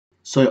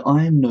So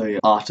I am no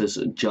artist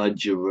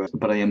judger,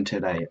 but I am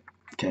today.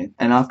 Okay,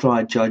 and after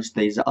I judge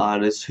these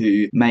artists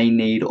who may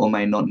need or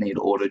may not need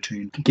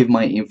autotune, give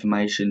my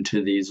information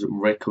to these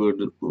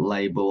record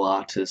label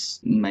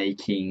artists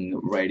making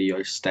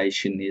radio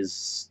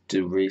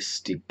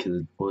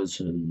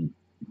stationistic,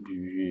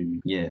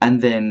 yeah,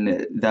 and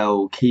then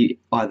they'll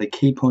either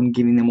keep on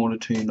giving them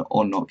autotune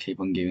or not keep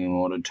on giving them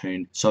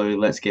autotune. So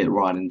let's get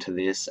right into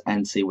this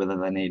and see whether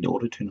they need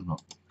autotune or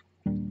not.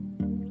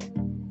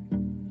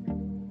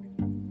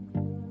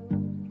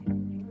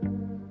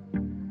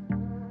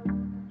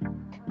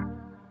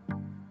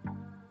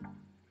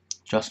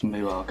 Justin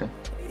Bieber, okay.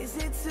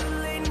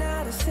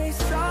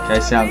 Okay,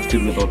 sounds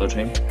good with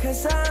autotune.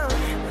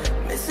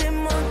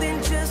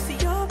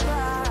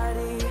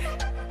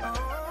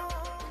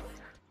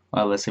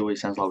 Alright, let's see what he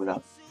sounds like with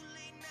that.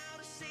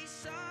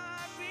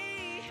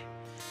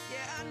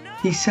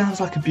 He sounds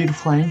like a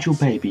beautiful angel,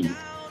 baby.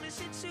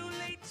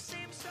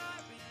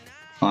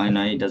 I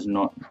know he does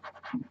not.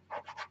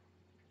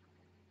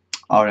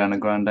 Ariana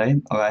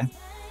Grande, okay.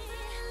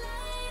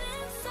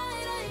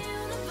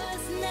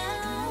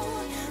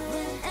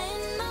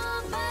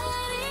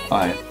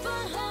 Alright,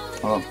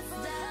 hold on.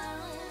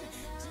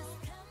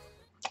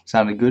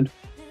 Sounded good.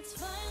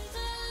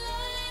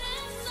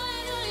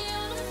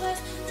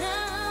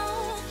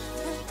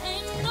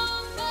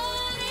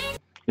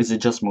 Is it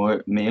just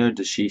me or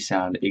does she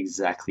sound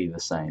exactly the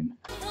same?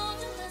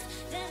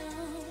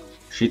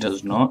 She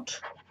does not.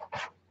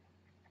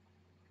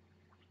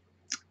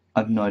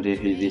 I have no idea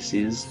who this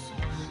is.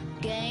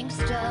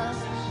 Gangsta,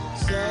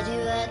 said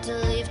you had to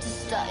leave to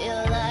start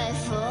your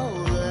life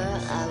over.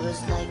 I was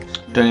like,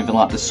 don't even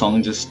like the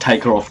song, just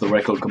take her off the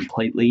record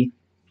completely.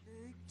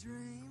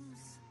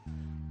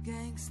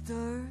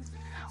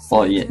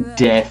 Oh yeah,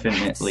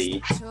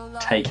 definitely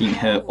taking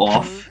her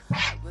off.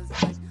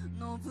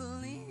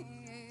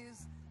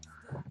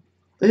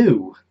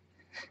 Ooh.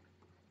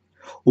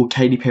 Well,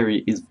 Katy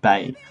Perry is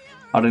bae.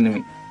 I don't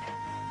even.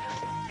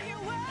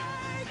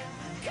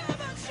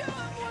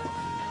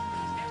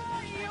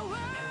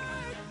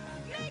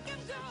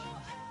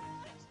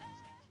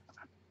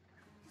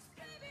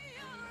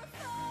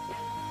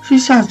 She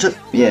sounds just.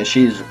 Yeah,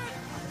 she's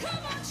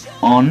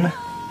on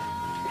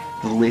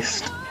the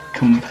list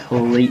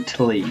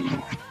completely.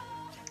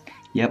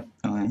 Yep,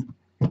 alright.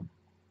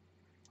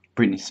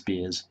 Britney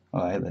Spears.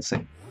 Alright, let's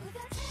see.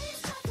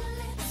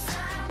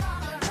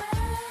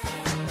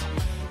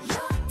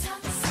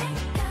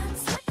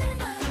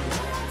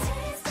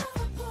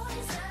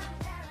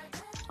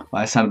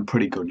 Well, that sounded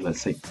pretty good,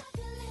 let's see.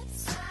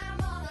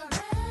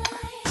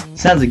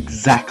 Sounds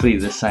exactly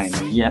the same.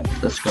 Yep,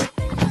 let's go.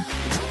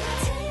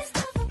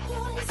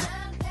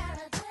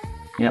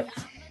 Yep.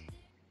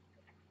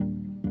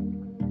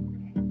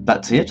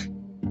 That's it?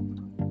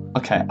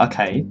 Okay. I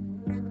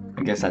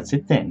guess that's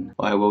it then.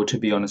 Well, to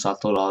be honest, I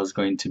thought I was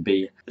going to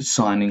be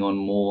signing on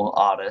more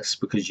artists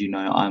because, you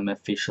know, I'm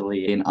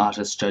officially an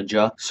artist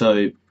judger.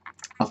 So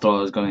I thought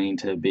I was going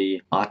to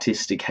be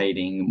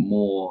artisticating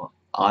more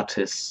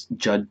artists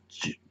judging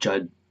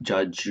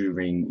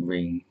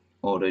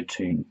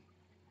autotune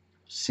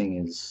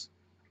singers.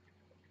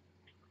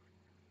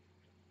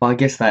 Well, I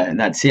guess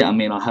that's it. I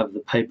mean, I have the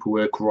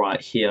paperwork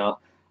right here.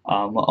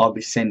 I'll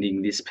be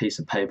sending this piece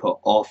of paper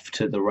off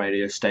to the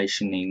radio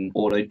stationing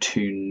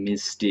autotune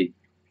mystic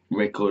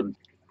record,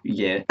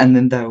 yeah, and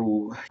then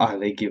they'll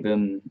either give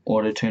them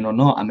autotune or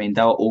not. I mean,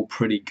 they were all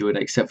pretty good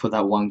except for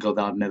that one girl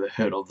that I'd never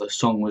heard of. The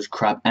song was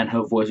crap and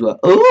her voice was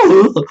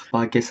oh.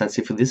 Well, I guess that's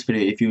it for this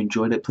video. If you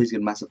enjoyed it, please give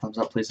a massive thumbs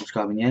up, please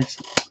subscribe, and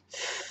yes.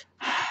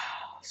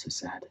 So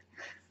sad.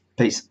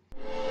 Peace.